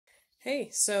Hey,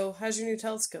 so how's your new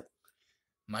telescope?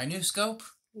 My new scope?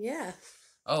 Yeah.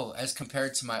 Oh, as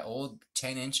compared to my old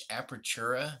 10-inch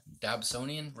Apertura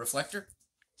Dobsonian reflector?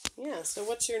 Yeah, so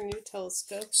what's your new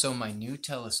telescope? So my new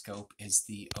telescope is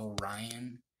the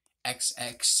Orion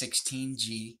XX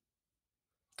 16G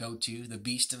go-to, the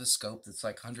beast of a scope that's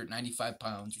like 195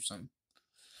 pounds or something.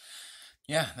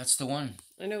 Yeah, that's the one.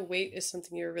 I know weight is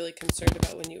something you were really concerned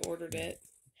about when you ordered it.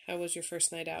 How was your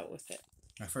first night out with it?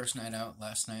 My first night out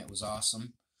last night was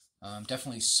awesome.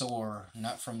 Definitely sore,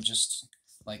 not from just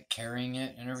like carrying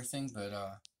it and everything, but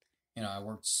I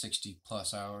worked 60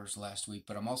 plus hours last week,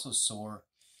 but I'm also sore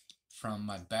from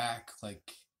my back,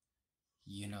 like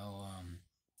you know,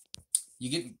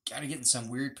 you gotta get in some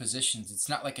weird positions. It's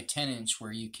not like a 10-inch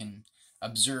where you can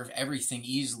observe everything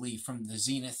easily from the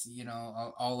zenith,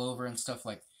 all over and stuff.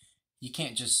 Like you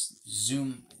can't just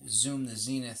zoom the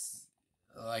zenith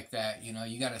like that.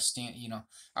 You gotta stand.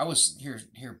 I was here.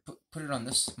 Put it on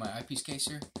this my eyepiece case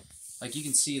here. Like you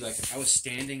can see, like I was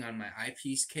standing on my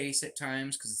eyepiece case at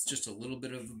times because it's just a little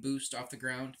bit of a boost off the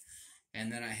ground,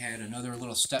 and then I had another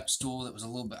little step stool that was a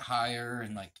little bit higher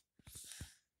and like.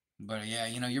 But yeah,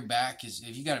 your back is,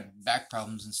 if you got back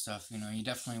problems and stuff, you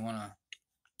definitely want to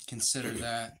consider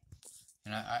that.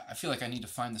 And I feel like I need to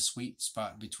find the sweet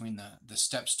spot between the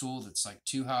step stool that's like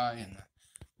too high and the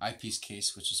eyepiece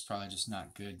case, which is probably just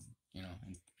not good. In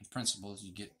principles,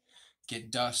 you get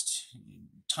dust,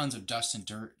 tons of dust and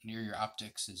dirt near your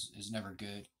optics is never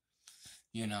good.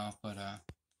 But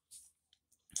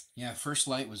yeah, first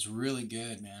light was really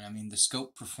good, man. I mean, the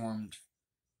scope performed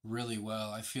really well.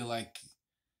 I feel like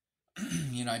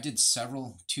I did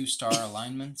several 2-star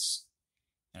alignments,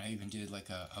 and I even did like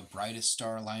a brightest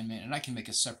star alignment, and I can make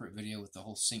a separate video with the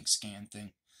whole sync scan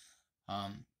thing,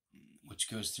 um, which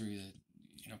goes through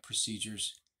the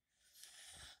procedures.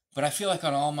 But I feel like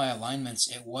on all my alignments,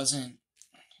 it wasn't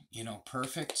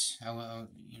perfect.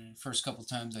 First couple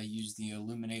times I used the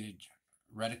illuminated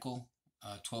reticle,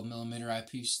 12 millimeter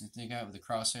eyepiece that they got with the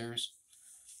crosshairs,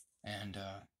 and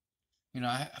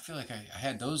I feel like I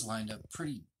had those lined up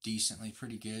pretty decently,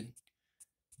 pretty good.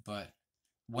 But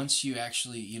once you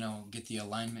actually, get the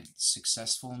alignment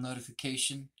successful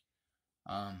notification,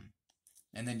 um,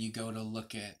 and then you go to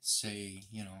look at, say,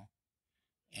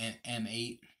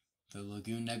 M8, the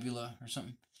Lagoon Nebula or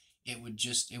something, it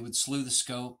would slew the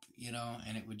scope,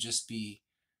 and it would just be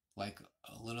like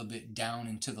a little bit down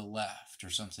and to the left or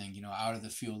something, out of the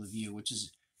field of view, which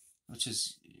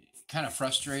is kind of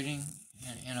frustrating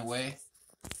in a way.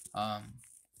 Um,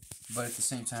 but at the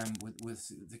same time,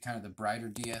 with the kind of the brighter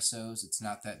DSOs, it's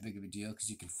not that big of a deal because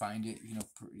you can find it,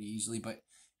 pretty easily. But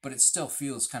it still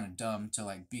feels kind of dumb to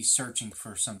like be searching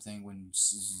for something when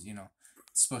it's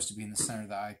supposed to be in the center of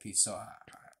the eyepiece. So I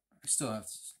still have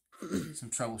some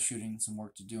troubleshooting, some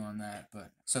work to do on that.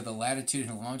 But so the latitude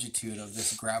and longitude of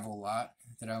this gravel lot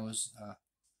that I was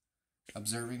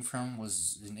observing from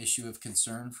was an issue of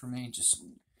concern for me,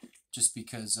 just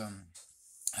because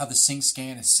how the sync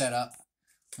scan is set up.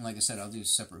 And like I said, I'll do a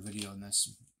separate video on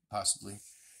this possibly,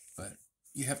 but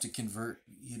you have to convert,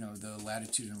 the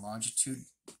latitude and longitude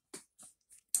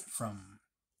from,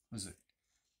 was it,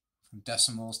 from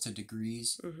decimals to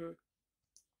degrees, Mm-hmm.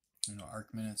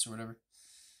 arc minutes or whatever.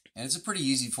 And it's a pretty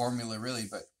easy formula, really,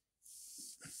 but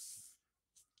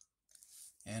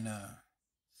and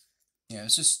yeah,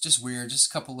 it's just weird, just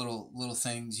a couple little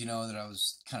things, that I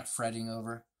was kind of fretting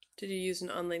over. Did you use an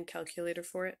online calculator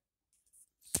for it?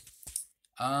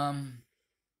 Um,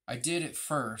 I did at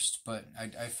first, but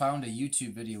I found a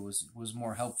YouTube video was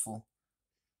more helpful.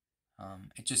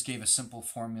 It just gave a simple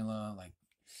formula, like,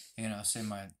 say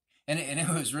and it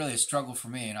was really a struggle for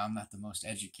me, and I'm not the most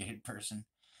educated person,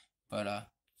 but I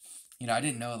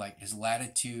didn't know, like, is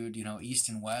latitude, east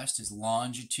and west, is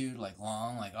longitude like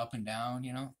long, like up and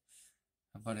down,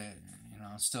 but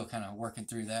still kind of working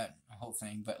through that whole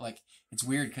thing. But like, it's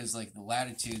weird because like the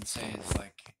latitude, say, is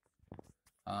like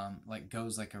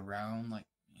goes like around, like,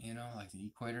 like the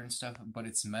equator and stuff, but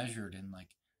it's measured in like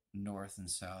north and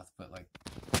south. But like,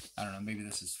 I don't know, maybe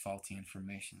this is faulty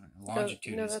information. No,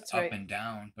 Longitude no, is that's up right. and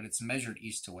down, but it's measured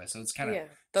east to west, so it's kind of Yeah,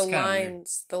 the it's kind of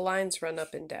weird. lines run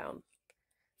up and down.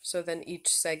 So then each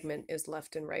segment is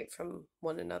left and right from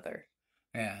one another.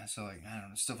 Yeah, so like, I don't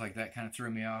know, stuff like that kind of threw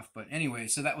me off. But anyway,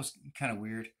 so that was kind of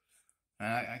weird.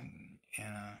 I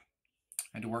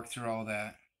had to work through all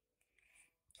that,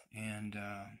 and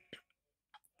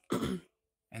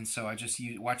and so I just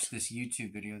watched this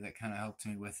YouTube video that kind of helped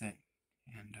me with it,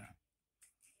 and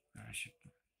I should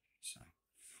so.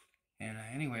 And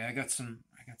anyway, I got some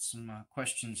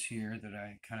questions here that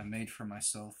I kind of made for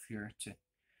myself here to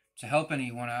help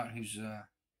anyone out who's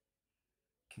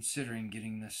considering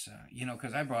getting this,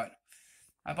 because I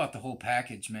bought the whole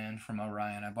package, man, from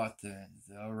Orion. I bought the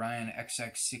Orion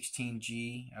XX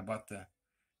 16G. I bought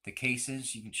the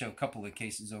cases. You can show a couple of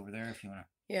cases over there if you want to.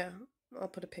 Yeah, I'll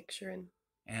put a picture in.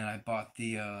 And I bought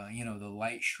the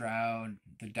light shroud,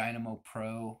 the Dynamo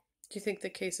Pro. Do you think the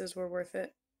cases were worth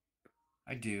it?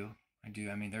 I do. I do.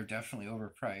 I mean, they're definitely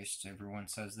overpriced. Everyone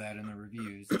says that in the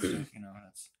reviews and stuff,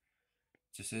 that's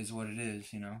just is what it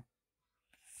is.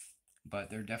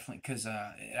 But they're definitely, because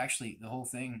it actually, the whole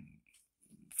thing,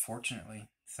 fortunately,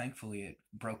 thankfully, it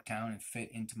broke down and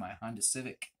fit into my Honda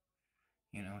Civic,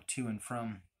 to and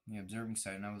from the observing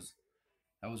site. And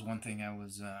that was one thing I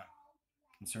was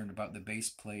concerned about, the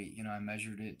base plate. I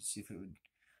measured it to see if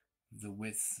the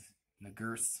width, the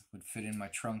girth would fit in my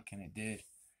trunk, and it did.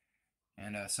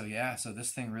 And so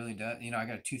this thing really does. I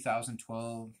got a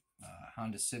 2012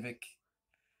 Honda Civic,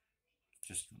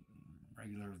 just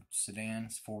regular sedan,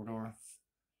 it's 4-door,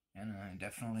 and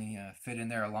definitely fit in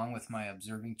there along with my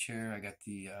observing chair. I got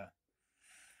the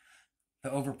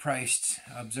overpriced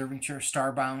observing chair,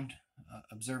 Starbound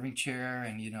observing chair,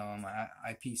 and my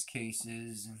eyepiece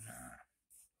cases,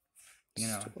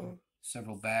 and Stool.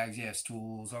 several bags, yeah,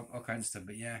 stools, all kinds of stuff.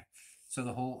 But yeah, so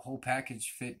the whole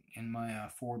package fit in my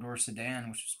 4-door sedan,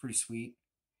 which was pretty sweet.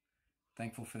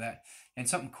 Thankful for that. And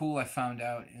something cool I found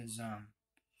out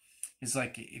is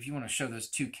like, if you want to show those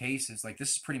two cases, like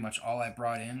this is pretty much all I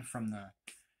brought in from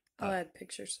I'll add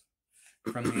pictures.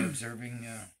 from the observing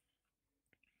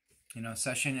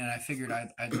session, and I figured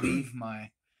I'd leave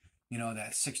my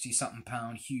that 60 something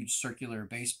pound huge circular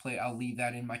base plate. I'll leave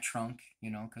that in my trunk,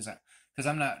 because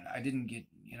I didn't get,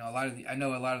 I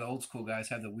know a lot of the old school guys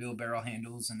have the wheelbarrow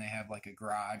handles, and they have like a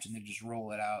garage and they just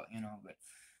roll it out, but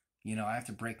I have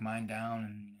to break mine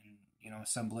down and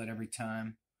assemble it every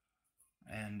time.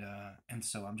 And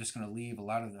so I'm just going to leave a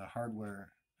lot of the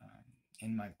hardware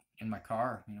in my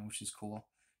car, which is cool.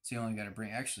 So you only got to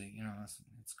bring, actually,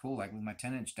 it's cool. Like with my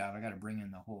 10-inch dial, I got to bring in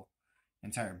the whole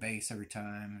entire base every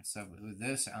time and stuff. With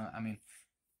this, I mean,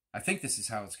 I think this is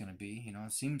how it's going to be.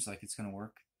 It seems like it's going to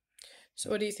work. So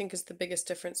what do you think is the biggest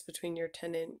difference between your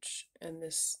 10-inch and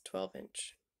this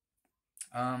 12-inch?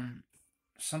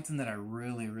 Something that I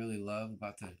really, really love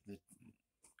about the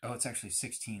it's actually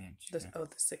 16-inch. The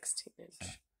 16-inch.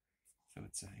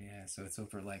 So it's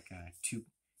over like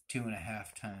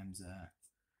 2.5 times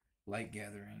light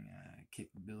gathering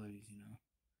capabilities.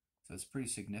 So it's pretty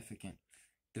significant.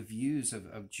 The views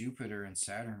of Jupiter and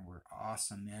Saturn were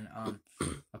awesome, man.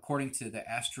 According to the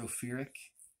Astropheric,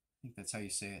 I think that's how you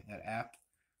say it, that app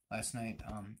last night,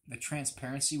 the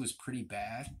transparency was pretty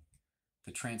bad.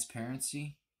 The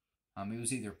transparency, it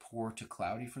was either poor to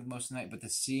cloudy for most of the night, but the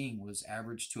seeing was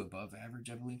average to above average,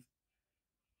 I believe.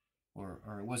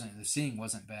 Or it wasn't, the seeing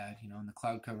wasn't bad, and the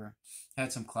cloud cover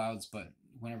had some clouds, but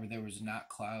whenever there was not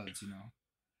clouds,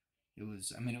 it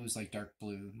was like dark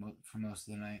blue for most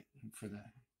of the night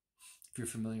if you're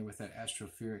familiar with that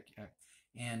Astropheric app.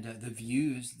 And the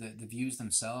views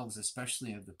themselves,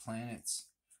 especially of the planets,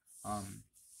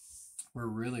 were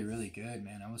really, really good,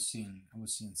 man. I was seeing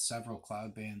several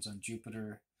cloud bands on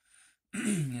Jupiter,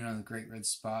 the Great Red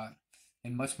Spot,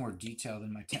 in much more detail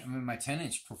than my 10. I mean, my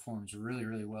 10-inch performs really,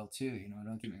 really well too.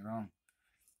 Don't get me wrong.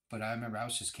 But I remember I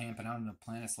was just camping out on the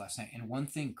planets last night, and one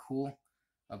thing cool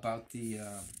about the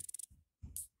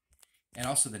and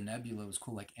also the nebula was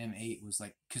cool. Like M8 was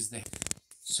like, because they.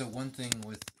 So one thing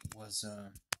was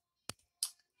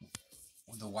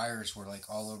the wires were like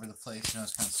all over the place. It's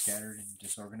kind of scattered and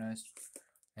disorganized.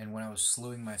 And when I was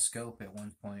slewing my scope at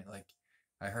one point, like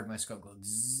I heard my scope go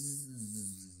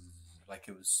zzz, like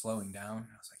it was slowing down.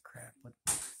 I was like, crap,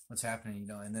 what's happening?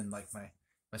 And then like my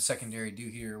secondary dew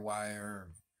heater wire,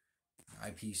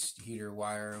 eyepiece heater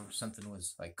wire, or something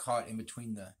was like caught in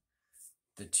between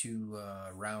the two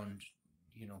round,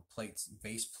 plates,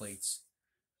 base plates.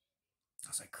 I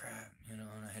was like, crap, and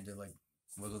I had to like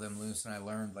wiggle them loose. And I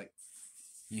learned like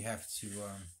you have to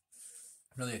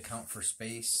really account for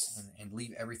space and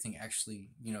leave everything actually,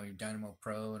 your Dynamo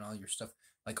Pro and all your stuff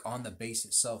like on the base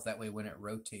itself. That way when it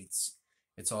rotates,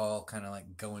 it's all kind of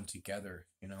like going together,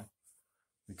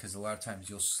 because a lot of times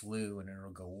you'll slew and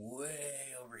it'll go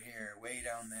way over here, way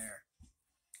down there.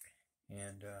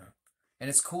 And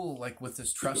it's cool, like with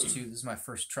this truss too. This is my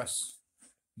first truss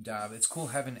job. It's cool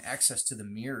having access to the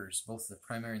mirrors, both the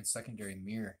primary and secondary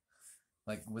mirror.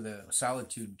 Like with a solid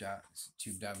tube dive,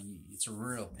 it's a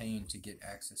real pain to get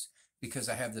access because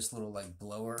I have this little like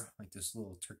blower, like this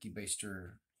little turkey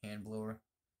baster hand blower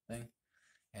thing,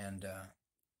 and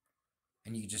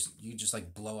you just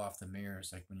like blow off the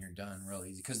mirrors like when you're done real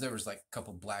easy, because there was like a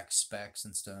couple black specks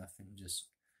and stuff, and just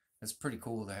it's pretty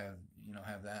cool to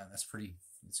have that. That's pretty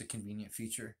it's a convenient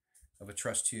feature of a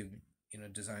truss tube,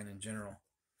 design in general.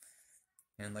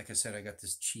 And like I said, I got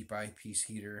this cheap eyepiece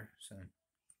heater. So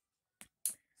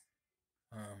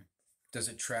does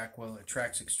it track well? It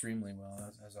tracks extremely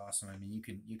well. That's awesome. I mean, you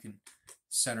can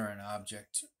center an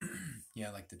object.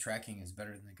 Yeah, like the tracking is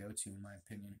better than the go-to in my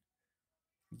opinion.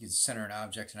 You can center an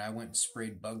object, and I went and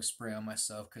sprayed bug spray on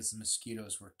myself because the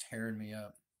mosquitoes were tearing me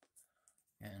up,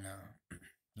 and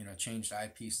changed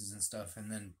eyepieces and stuff,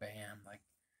 and then bam, like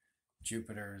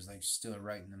Jupiter is like still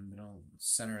right in the middle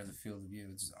center of the field of view.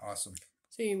 It's awesome.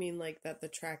 So you mean like that the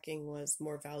tracking was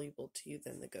more valuable to you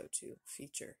than the go-to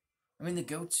feature? I mean, the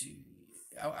go-to,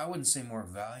 I wouldn't say more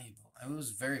valuable. I mean, it was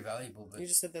very valuable, but You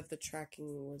just said that the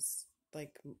tracking was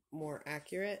like more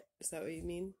accurate. Is that what you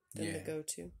mean than the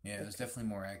go-to? Yeah, it was definitely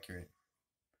more accurate.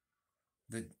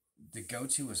 The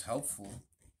go-to was helpful,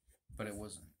 but it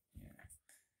wasn't.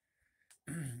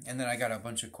 Yeah. And then I got a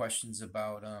bunch of questions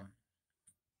about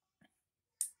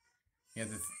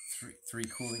the three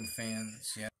cooling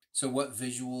fans. Yeah. So what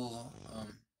visual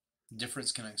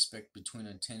difference can I expect between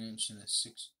a 10-inch and a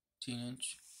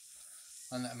 16-inch?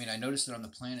 I mean, I noticed it on the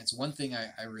planets. One thing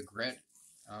I regret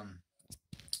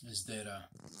is that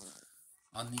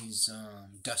on these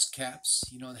dust caps,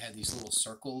 they have these little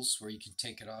circles where you can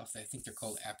take it off. I think they're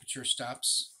called aperture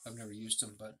stops. I've never used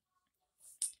them, but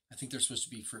I think they're supposed to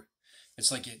be for,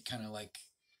 it's like it kind of like,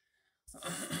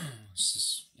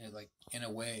 like in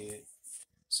a way, it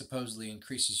supposedly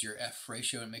increases your F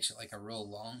ratio and makes it like a real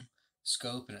long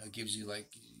scope, and it gives you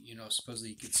like,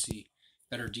 supposedly you could see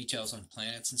better details on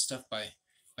planets and stuff by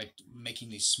making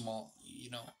these small,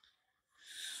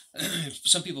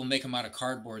 some people make them out of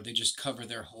cardboard. They just cover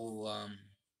their whole,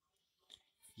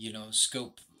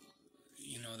 scope,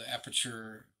 the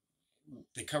aperture.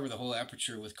 They cover the whole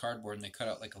aperture with cardboard, and they cut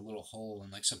out like a little hole,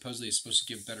 and like supposedly it's supposed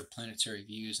to give better planetary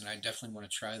views, and I definitely want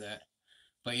to try that.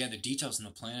 But yeah, the details in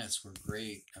the planets were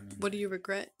great. I mean, what do you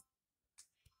regret?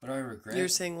 What do I regret? You're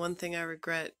saying one thing I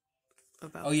regret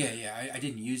about. Oh yeah. I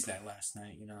didn't use that last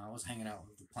night. I was hanging out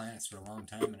with the planets for a long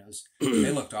time, and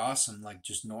they looked awesome, like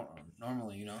just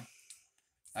normally.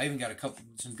 I even got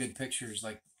some good pictures,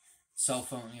 like cell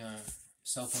phone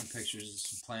pictures of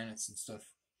some planets and stuff.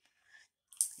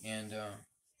 And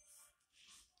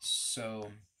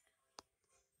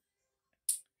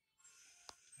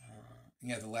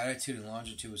the latitude and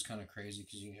longitude was kind of crazy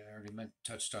because I already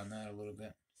touched on that a little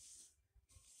bit.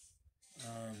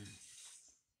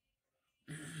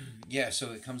 Yeah,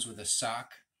 so it comes with a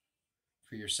sock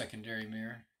for your secondary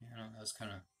mirror. That's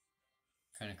kind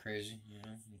of crazy. You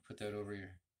put that over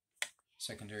your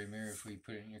secondary mirror before you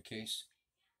put it in your case.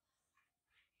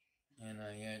 And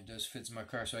it does fit in my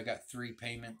car. So I got 3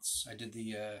 payments. I did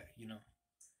the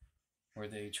where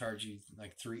they charge you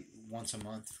like once a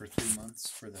month for 3 months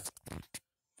for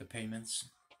the payments.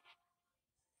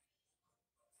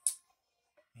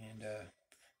 And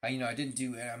I didn't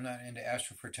I'm not into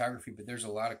astrophotography, but there's a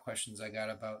lot of questions I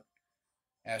got about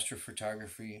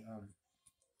astrophotography.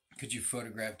 Could you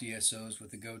photograph DSOs with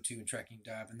the go-to and tracking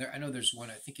dive? And I know there's one,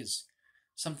 I think is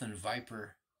something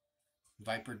Viper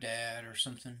Dad or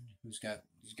something, he's got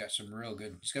some real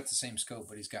good, he's got the same scope,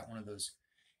 but he's got one of those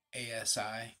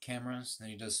ASI cameras that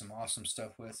he does some awesome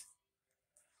stuff with.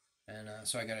 And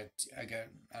so I got a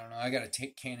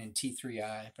Canon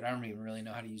T3i, but I don't even really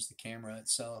know how to use the camera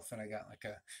itself. And I got like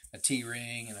a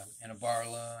T-ring and a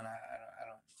Barlow, and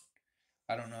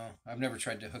I don't know. I've never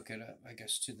tried to hook it up, I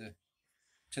guess, to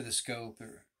the scope,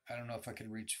 or I don't know if I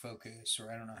could reach focus,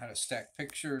 or I don't know how to stack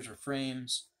pictures or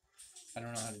frames. I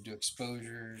don't know how to do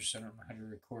exposures. I don't know how to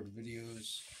record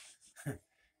videos.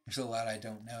 There's a lot I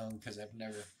don't know because I've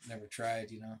never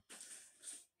tried,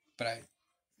 But I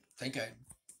think I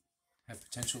have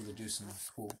potential to do some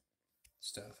cool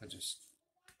stuff.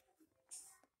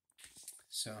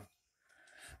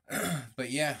 But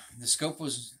yeah, the scope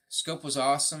was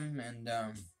awesome, and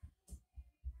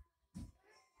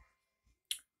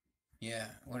yeah,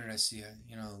 what did I see?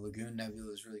 The Lagoon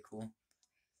Nebula is really cool.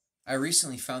 I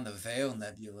recently found the Veil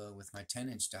Nebula with my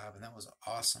 10-inch dive, and that was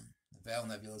awesome. The Veil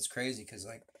Nebula is crazy because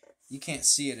like you can't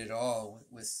see it at all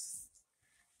if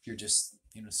you're just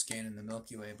scanning the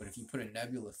Milky Way, but if you put a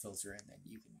nebula filter in, then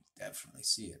you can definitely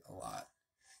see it a lot.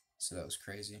 So that was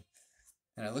crazy.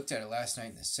 And I looked at it last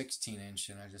night in the 16-inch,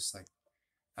 and I just like,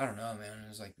 I don't know, man. It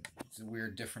was like it's a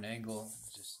weird, different angle.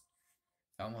 Just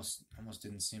almost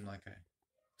didn't seem like I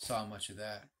saw much of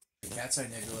that. The Cat's Eye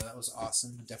Nebula, that was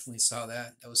awesome. Definitely saw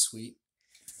that. That was sweet.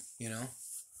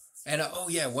 And oh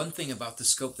yeah, one thing about the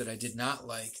scope that I did not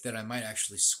like that I might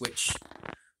actually switch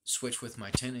with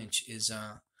my 10-inch is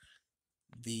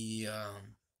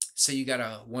say you got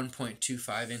a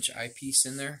 1.25-inch eyepiece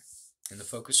in there, in the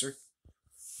focuser.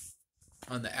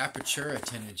 On the Apertura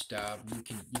 10-inch dial, you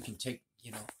can take,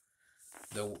 you know,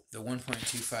 the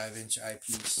 1.25 inch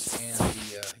eyepiece and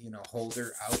the you know,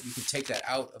 holder out. You can take that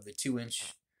out of the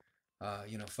 2-inch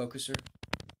you know, focuser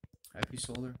eyepiece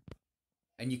holder,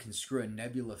 and you can screw a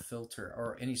nebula filter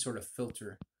or any sort of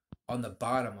filter on the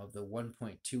bottom of the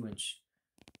 1.2 inch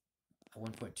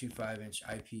 1.25 inch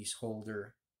eyepiece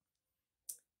holder,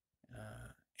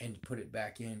 and put it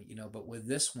back in, you know. But with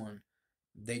this one,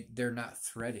 they're not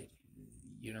threaded,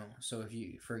 you know. So if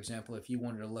you, for example, if you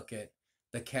wanted to look at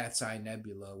the Cat's Eye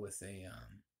Nebula with a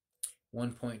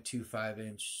 1.25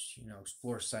 inch, you know,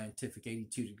 Explore Scientific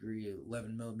 82 degree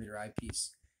 11 millimeter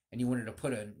eyepiece, and you wanted to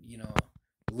put a, you know,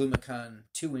 Lumicon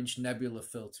 2-inch nebula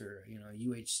filter, you know,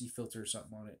 UHC filter or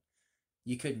something on it,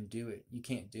 you couldn't do it. You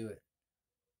can't do it.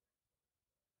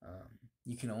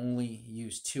 You can only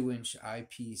use 2-inch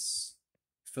eyepiece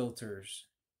filters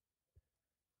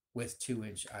with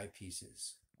 2-inch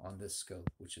eyepieces on this scope,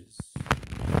 which is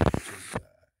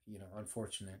you know,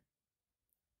 unfortunate.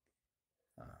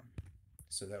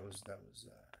 So that wasn't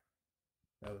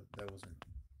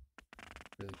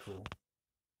really cool.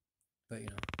 But you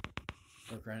know,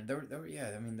 look around.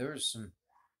 Yeah. I mean, there was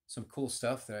some cool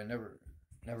stuff that I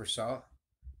never saw,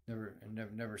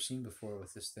 never seen before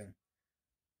with this thing.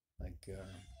 Like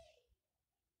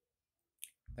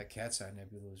that Cat's Eye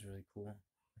Nebula was really cool.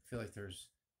 I feel like there's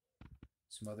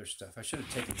some other stuff. I should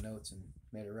have taken notes and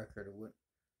made a record of what.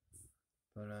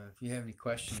 But if you have any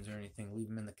questions or anything, leave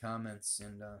them in the comments.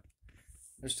 And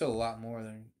there's still a lot more that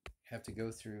I have to go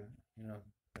through, you know,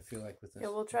 I feel like with this. Yeah,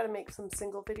 we'll try to make some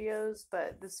single videos,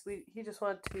 but this week he just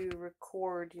wanted to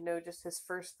record, you know, just his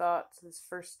first thoughts, his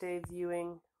first day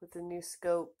viewing with the new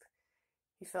scope.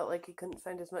 He felt like he couldn't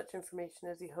find as much information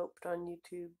as he hoped on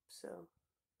YouTube, so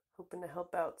hoping to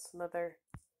help out some other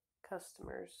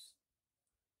customers.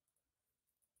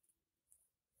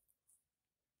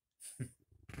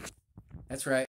 That's right.